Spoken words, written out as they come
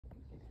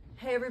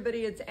Hey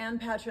everybody, it's Ann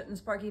Patchett and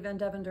Sparky Van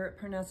Devender at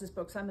Parnassus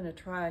Books. I'm going to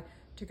try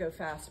to go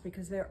fast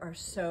because there are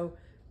so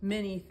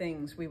many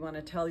things we want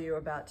to tell you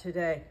about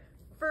today.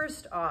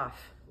 First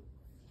off,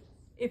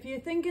 if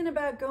you're thinking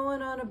about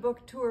going on a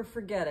book tour,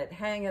 forget it,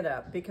 hang it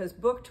up, because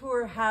book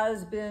tour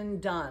has been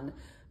done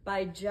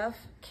by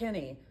Jeff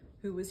Kinney,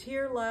 who was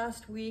here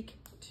last week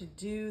to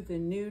do the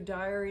new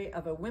Diary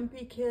of a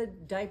Wimpy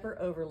Kid, Diaper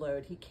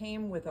Overload. He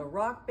came with a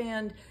rock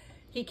band.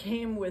 He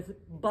came with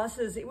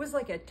buses. It was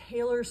like a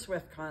Taylor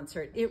Swift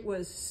concert. It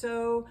was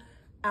so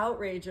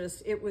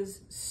outrageous. It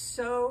was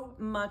so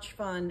much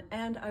fun.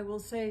 And I will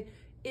say,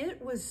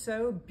 it was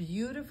so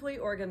beautifully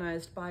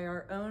organized by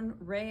our own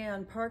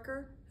Rayanne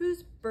Parker,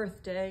 whose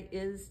birthday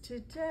is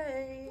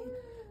today.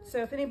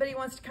 So if anybody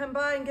wants to come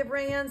by and give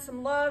Rayanne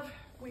some love,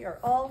 we are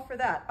all for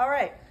that. All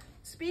right,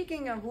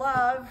 speaking of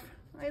love,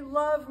 I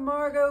love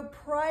Margo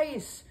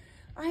Price.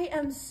 I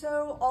am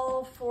so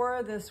all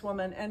for this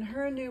woman, and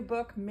her new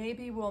book,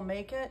 Maybe We'll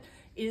Make It,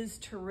 is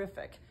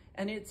terrific.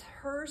 And it's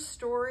her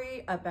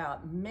story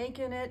about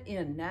making it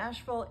in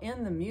Nashville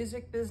in the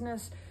music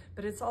business,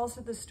 but it's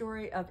also the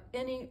story of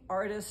any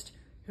artist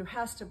who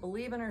has to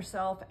believe in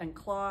herself and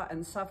claw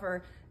and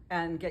suffer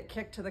and get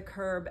kicked to the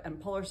curb and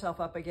pull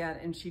herself up again,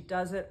 and she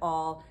does it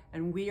all.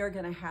 And we are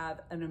gonna have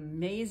an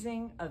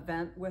amazing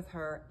event with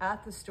her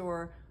at the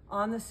store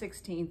on the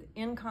 16th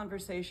in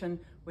conversation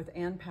with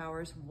Ann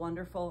Powers,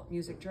 wonderful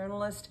music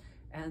journalist.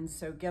 And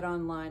so get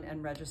online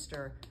and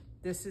register.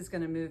 This is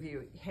gonna move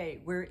you.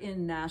 Hey, we're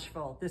in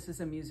Nashville. This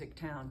is a music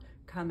town.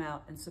 Come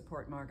out and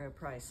support Margo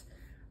Price.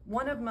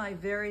 One of my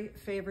very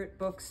favorite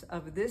books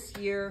of this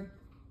year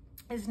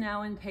is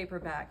now in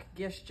paperback.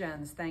 Gish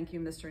Jens, Thank You,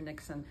 Mr.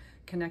 Nixon.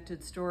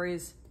 Connected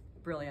Stories,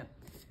 brilliant.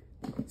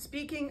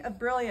 Speaking of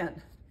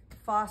brilliant,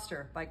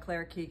 Foster by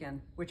Claire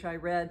Keegan, which I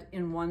read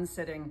in one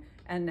sitting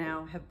and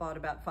now have bought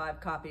about 5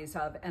 copies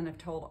of and have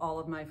told all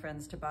of my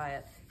friends to buy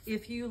it.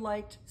 If you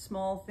liked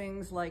small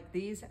things like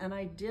these, and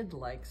I did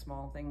like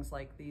small things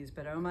like these,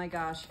 but oh my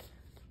gosh,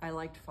 I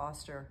liked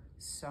Foster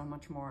so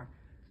much more.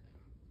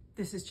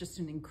 This is just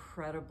an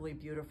incredibly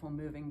beautiful,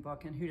 moving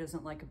book, and who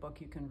doesn't like a book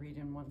you can read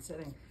in one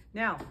sitting?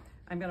 Now,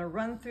 I'm gonna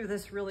run through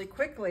this really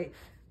quickly.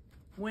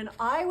 When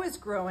I was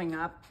growing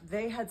up,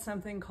 they had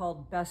something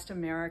called Best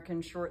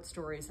American Short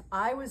Stories.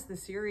 I was the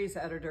series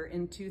editor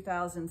in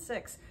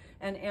 2006,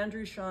 and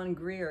Andrew Sean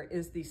Greer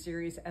is the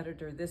series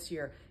editor this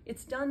year.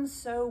 It's done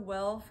so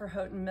well for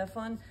Houghton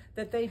Mifflin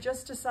that they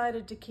just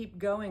decided to keep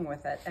going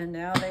with it, and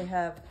now they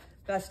have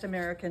Best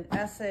American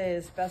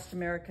Essays, Best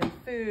American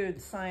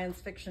Food, Science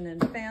Fiction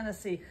and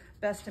Fantasy,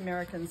 Best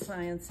American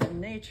Science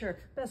and Nature,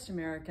 Best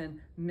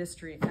American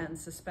Mystery and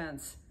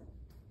Suspense.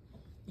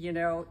 You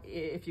know,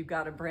 if you've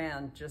got a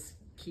brand, just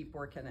keep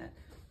working it.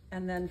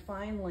 And then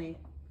finally,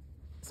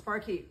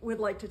 Sparky would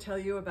like to tell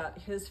you about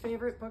his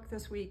favorite book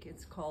this week.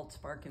 It's called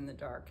Spark in the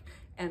Dark,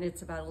 and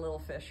it's about a little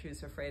fish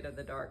who's afraid of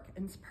the dark.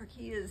 And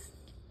Sparky is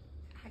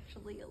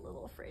actually a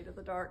little afraid of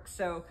the dark,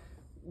 so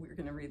we're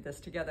gonna read this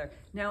together.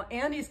 Now,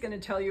 Andy's gonna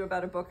tell you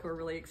about a book we're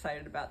really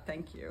excited about.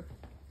 Thank you.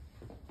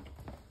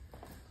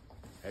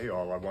 Hey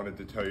all, I wanted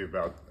to tell you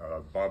about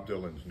Bob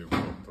Dylan's new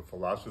book, The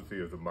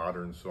Philosophy of the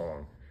Modern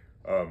Song.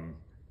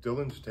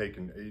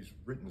 He's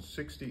written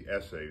 60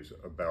 essays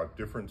about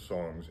different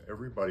songs,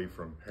 everybody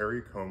from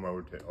Perry Como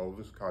to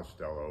Elvis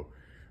Costello,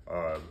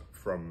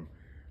 from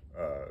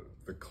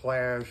The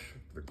Clash,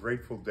 The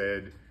Grateful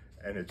Dead,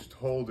 and it's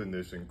told in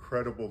this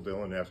incredible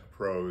Dylan-esque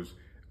prose,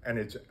 and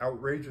it's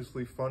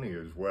outrageously funny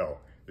as well.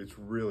 It's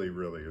really,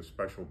 really a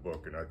special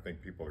book, and I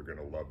think people are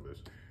gonna love this.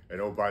 And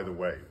oh, by the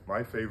way,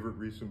 my favorite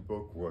recent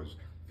book was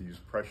These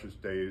Precious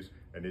Days,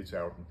 and it's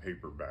out in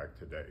paperback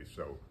today,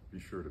 so be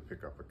sure to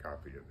pick up a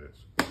copy of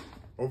this.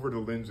 Over to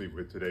Lindsay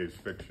with today's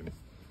fiction.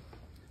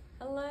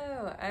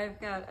 Hello, I've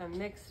got a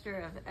mixture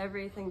of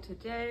everything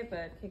today,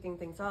 but kicking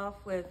things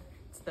off with,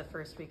 it's the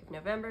first week of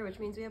November, which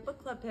means we have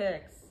book club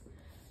picks.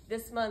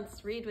 This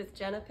month's Read with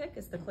Jenna pick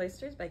is The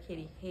Cloisters by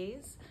Katie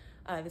Hayes.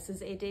 This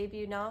is a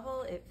debut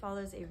novel. It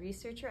follows a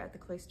researcher at the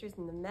Cloisters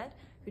in the Met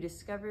who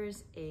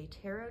discovers a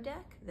tarot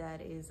deck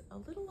that is a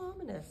little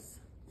ominous.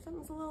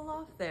 Something's a little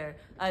off there.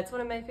 It's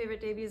one of my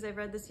favorite debuts I've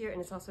read this year,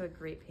 and it's also a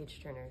great page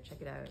turner.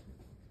 Check it out.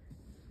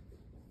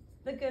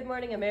 The Good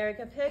Morning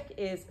America pick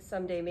is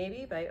Someday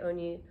Maybe by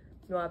Oni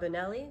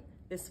Nwabineli.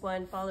 This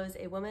one follows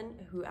a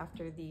woman who,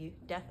 after the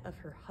death of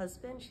her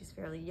husband, she's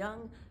fairly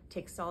young,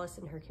 takes solace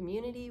in her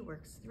community,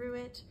 works through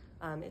it.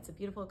 It's a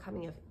beautiful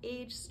coming of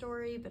age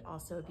story, but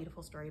also a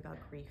beautiful story about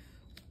grief.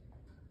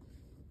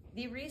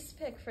 The Reese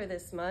pick for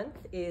this month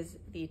is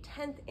the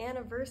 10th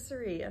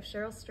anniversary of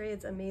Cheryl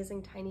Strayed's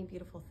amazing Tiny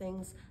Beautiful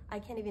Things. I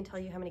can't even tell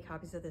you how many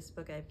copies of this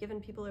book I've given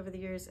people over the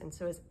years, and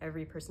so has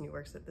every person who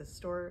works at this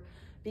store,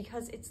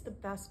 because it's the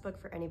best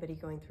book for anybody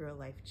going through a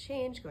life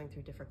change, going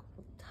through difficult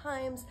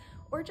times,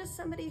 or just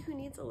somebody who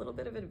needs a little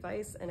bit of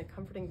advice and a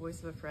comforting voice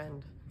of a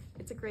friend.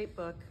 It's a great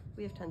book.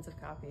 We have tons of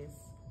copies.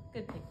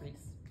 Good pick,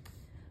 Reese.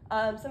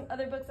 Some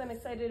other books I'm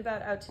excited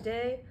about out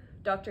today.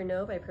 Dr.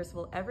 No by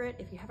Percival Everett.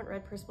 If you haven't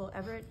read Percival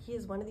Everett, he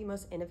is one of the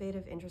most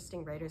innovative,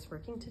 interesting writers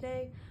working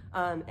today,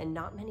 and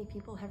not many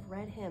people have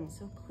read him.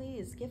 So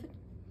please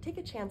take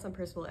a chance on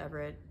Percival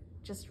Everett.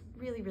 Just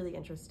really, really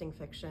interesting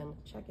fiction.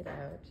 Check it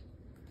out.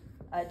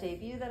 A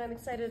debut that I'm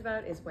excited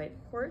about is White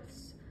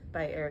Horse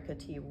by Erica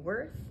T.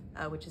 Worth,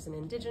 which is an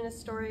Indigenous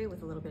story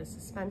with a little bit of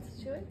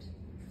suspense to it.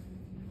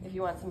 If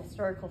you want some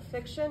historical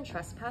fiction,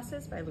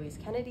 Trespasses by Louise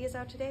Kennedy is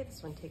out today.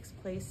 This one takes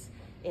place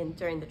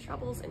during the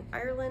Troubles in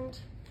Ireland.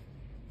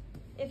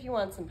 If you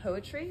want some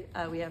poetry,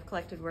 we have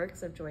collected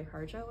works of Joy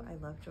Harjo. I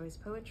love Joy's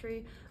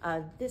poetry.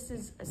 This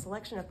is a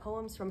selection of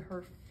poems from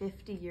her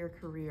 50-year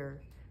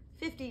career.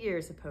 50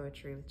 years of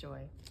poetry with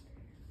Joy.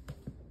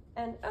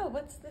 And oh,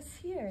 what's this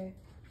here?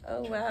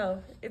 Oh wow,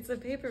 it's a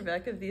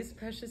paperback of These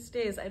Precious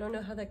Days. I don't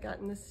know how that got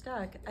in the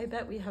stack. I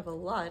bet we have a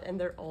lot, and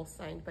they're all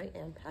signed by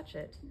Ann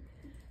Patchett.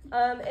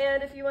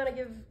 And if you want to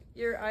give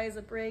your eyes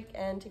a break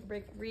and take a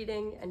break from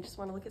reading and just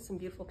want to look at some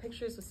beautiful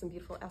pictures with some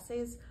beautiful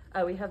essays,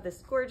 we have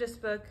this gorgeous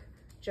book,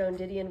 Joan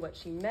Didion, What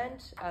She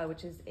Meant,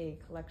 which is a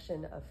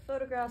collection of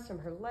photographs from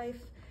her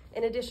life,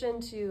 in addition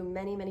to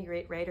many, many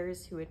great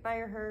writers who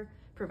admire her,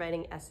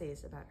 providing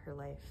essays about her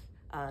life.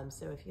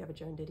 So if you have a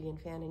Joan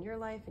Didion fan in your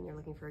life and you're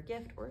looking for a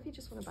gift, or if you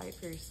just want to buy it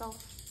for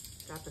yourself,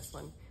 grab this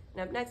one.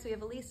 And up next, we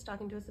have Elise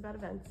talking to us about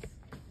events.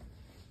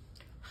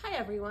 Hi,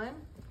 everyone.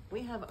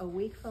 We have a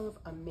week full of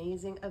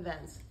amazing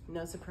events.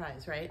 No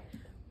surprise, right?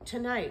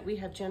 Tonight, we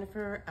have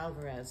Jennifer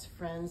Alvarez,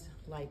 Friends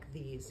Like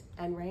These.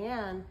 And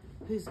Rayanne,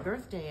 whose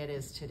birthday it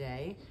is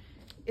today,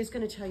 is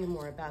going to tell you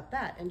more about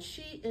that. And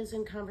she is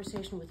in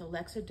conversation with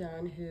Alexa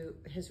Dunn, who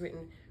has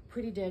written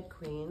Pretty Dead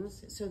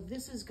Queens. So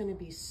this is going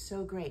to be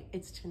so great.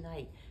 It's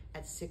tonight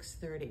at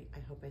 6:30. I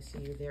hope I see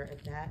you there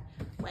at that.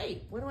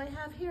 Wait, what do I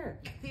have here?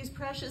 These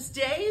Precious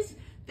Days?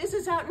 This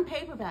is out in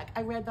paperback.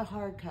 I read the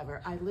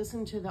hardcover, I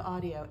listened to the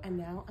audio, and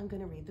now I'm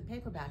going to read the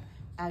paperback,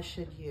 as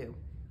should you.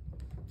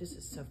 This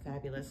is so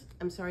fabulous.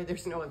 I'm sorry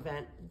there's no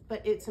event,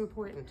 but it's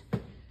important.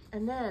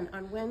 And then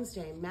on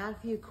Wednesday,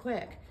 Matthew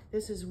Quick.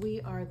 This is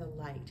We Are the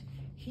Light.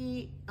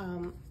 He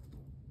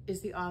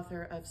is the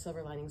author of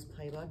Silver Linings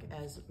Playbook,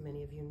 as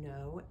many of you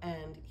know,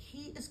 and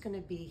he is going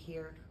to be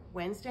here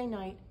Wednesday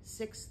night,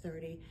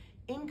 6:30,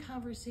 in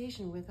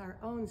conversation with our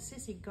own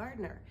Sissy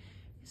Gardner.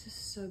 This is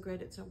so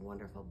good. It's a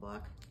wonderful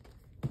book.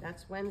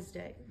 That's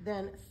Wednesday.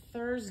 Then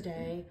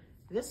Thursday,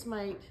 this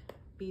might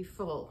be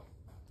full.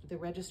 The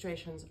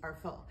registrations are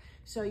full.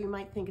 So you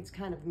might think it's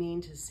kind of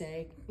mean to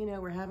say, you know,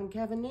 we're having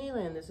Kevin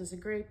Nealon. This is a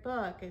great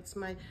book. It's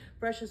my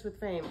brushes with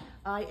fame.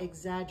 I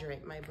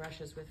exaggerate my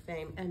brushes with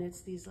fame, and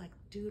it's these like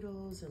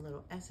doodles and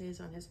little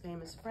essays on his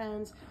famous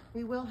friends.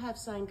 We will have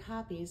signed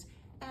copies,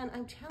 and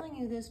I'm telling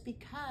you this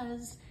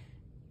because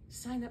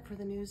sign up for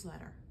the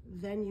newsletter.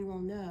 Then you will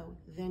know,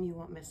 then you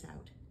won't miss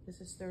out. This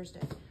is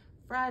Thursday.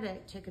 Friday,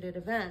 ticketed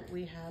event,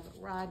 we have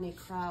Rodney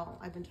Crowell.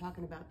 I've been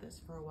talking about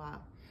this for a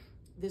while.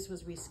 This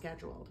was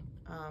rescheduled.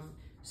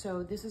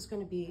 So this is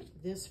going to be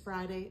this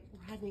Friday,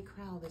 Rodney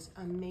Crowell, this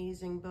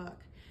amazing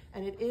book.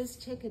 And it is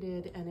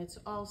ticketed, and it's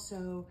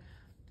also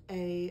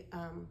it's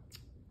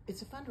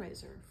a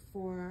fundraiser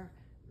for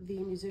the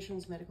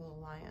Musicians Medical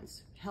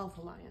Alliance, Health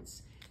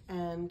Alliance.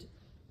 And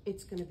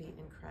it's going to be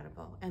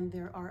incredible. And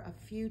there are a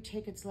few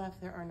tickets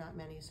left. There are not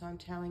many. So I'm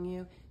telling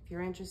you, if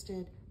you're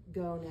interested,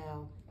 go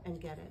now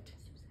and get it.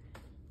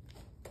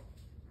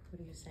 What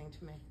are you saying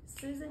to me?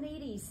 Susan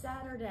Edie,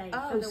 Saturday.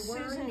 Oh,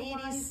 Susan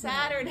Edie,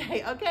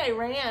 Saturday. Okay,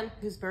 Rayanne,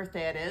 whose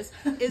birthday it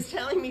is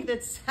telling me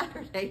that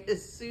Saturday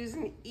is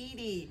Susan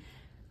Edie.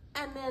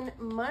 And then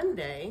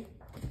Monday,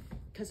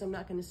 because I'm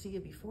not going to see you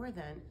before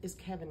then, is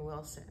Kevin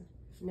Wilson.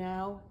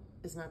 Now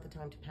is not the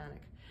time to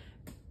panic.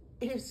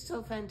 It is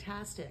so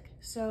fantastic.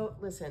 So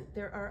listen,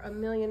 there are a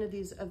million of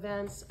these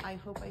events. I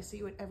hope I see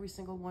you at every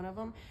single one of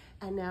them.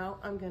 And now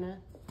I'm going to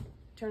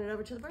turn it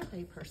over to the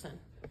birthday person.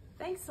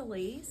 Thanks,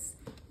 Elise.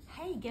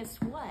 Hey, guess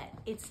what?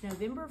 It's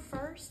November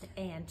 1st,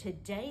 and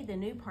today the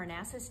new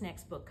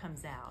ParnassusNext book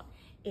comes out.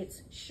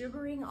 It's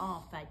Sugaring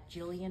Off by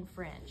Gillian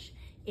French.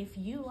 If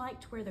you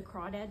liked Where the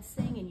Crawdads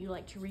Sing and you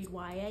like to read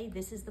YA,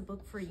 this is the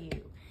book for you.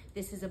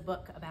 This is a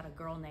book about a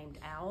girl named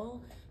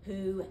Owl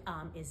who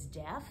is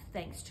deaf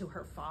thanks to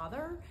her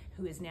father,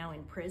 who is now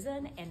in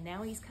prison, and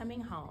now he's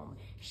coming home.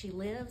 She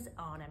lives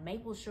on a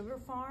maple sugar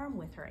farm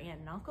with her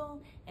aunt and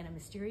uncle, and a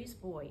mysterious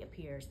boy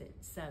appears.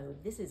 So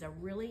this is a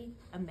really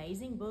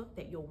amazing book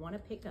that you'll want to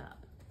pick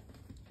up.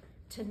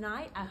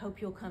 Tonight, I hope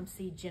you'll come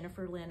see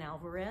Jennifer Lynn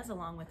Alvarez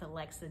along with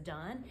Alexa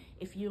Dunn.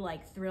 If you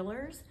like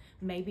thrillers,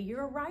 maybe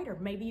you're a writer,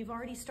 maybe you've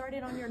already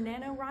started on your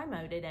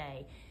NaNoWriMo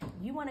today.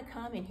 You want to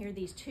come and hear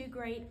these two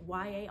great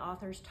YA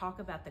authors talk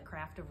about the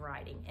craft of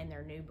writing and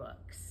their new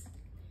books.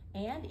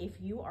 And if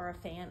you are a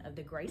fan of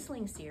the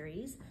Graceling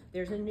series,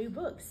 there's a new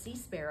book, Sea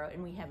Sparrow,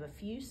 and we have a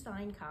few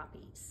signed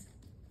copies.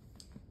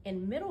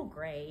 In middle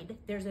grade,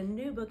 there's a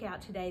new book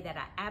out today that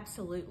I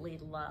absolutely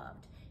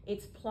loved.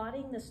 It's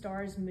Plotting the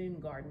Stars Moon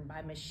Garden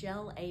by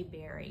Michelle A.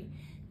 Berry.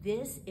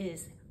 This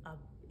is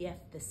if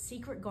the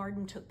secret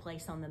garden took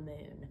place on the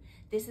moon.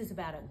 This is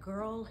about a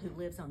girl who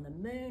lives on the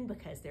moon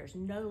because there's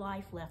no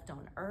life left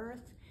on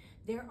Earth.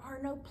 There are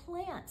no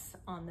plants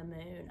on the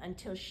moon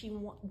until she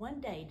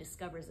one day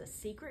discovers a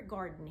secret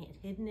garden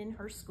hidden in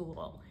her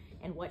school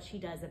and what she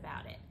does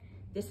about it.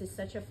 This is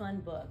such a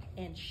fun book.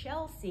 And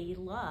Chelsea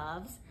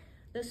loves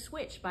The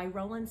Switch by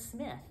Roland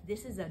Smith.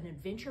 This is an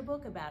adventure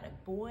book about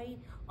a boy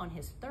on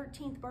his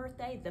 13th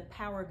birthday. The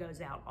power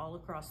goes out all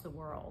across the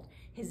world.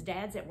 His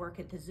dad's at work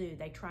at the zoo.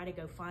 They try to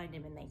go find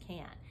him and they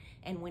can't.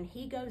 And when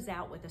he goes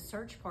out with a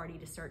search party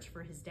to search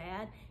for his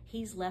dad,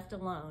 he's left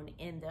alone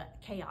in the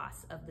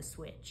chaos of the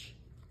switch.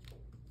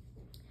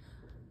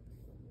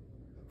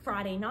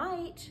 Friday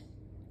night,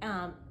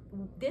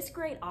 this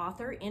great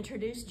author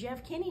introduced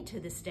Jeff Kinney to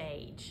the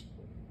stage.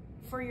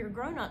 For your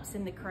grown-ups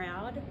in the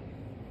crowd,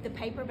 the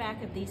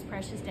paperback of These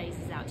Precious Days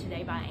is out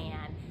today by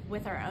Anne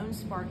with our own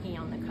Sparky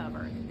on the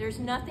cover. There's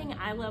nothing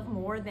I love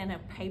more than a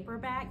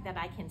paperback that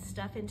I can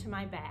stuff into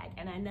my bag,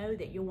 and I know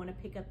that you'll want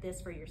to pick up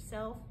this for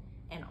yourself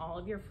and all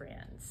of your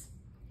friends.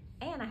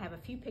 And I have a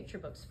few picture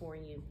books for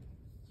you.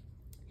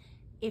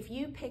 If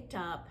you picked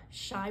up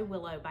Shy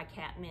Willow by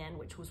Kat Min,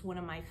 which was one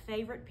of my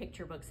favorite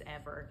picture books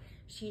ever,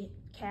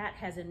 Kat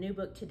has a new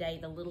book today,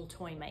 The Little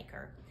Toy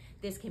Maker.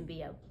 This can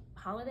be a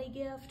holiday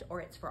gift or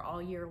it's for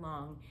all year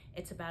long.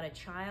 It's about a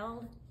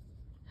child.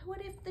 What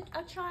if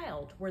a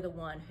child were the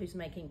one who's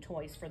making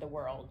toys for the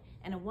world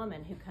and a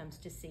woman who comes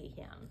to see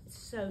him? It's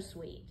so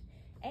sweet.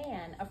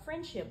 And a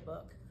friendship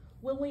book,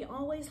 Will We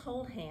Always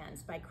Hold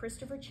Hands by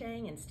Christopher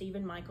Chang and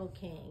Stephen Michael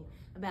King,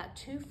 about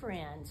two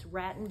friends,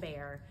 Rat and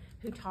Bear,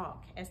 who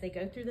talk as they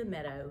go through the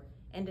meadow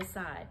and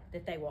decide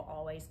that they will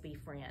always be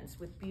friends,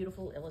 with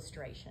beautiful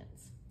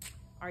illustrations.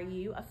 Are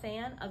you a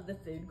fan of the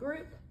Food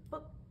Group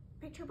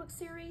picture book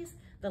series?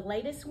 The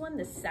latest one,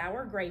 The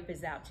Sour Grape,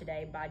 is out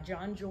today by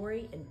John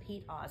Jory and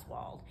Pete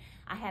Oswald.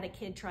 I had a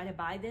kid try to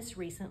buy this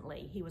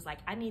recently. He was like,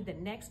 I need the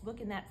next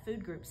book in that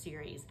Food Group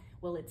series.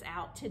 Well, it's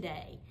out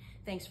today.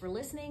 Thanks for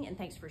listening and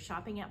thanks for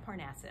shopping at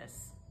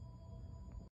Parnassus.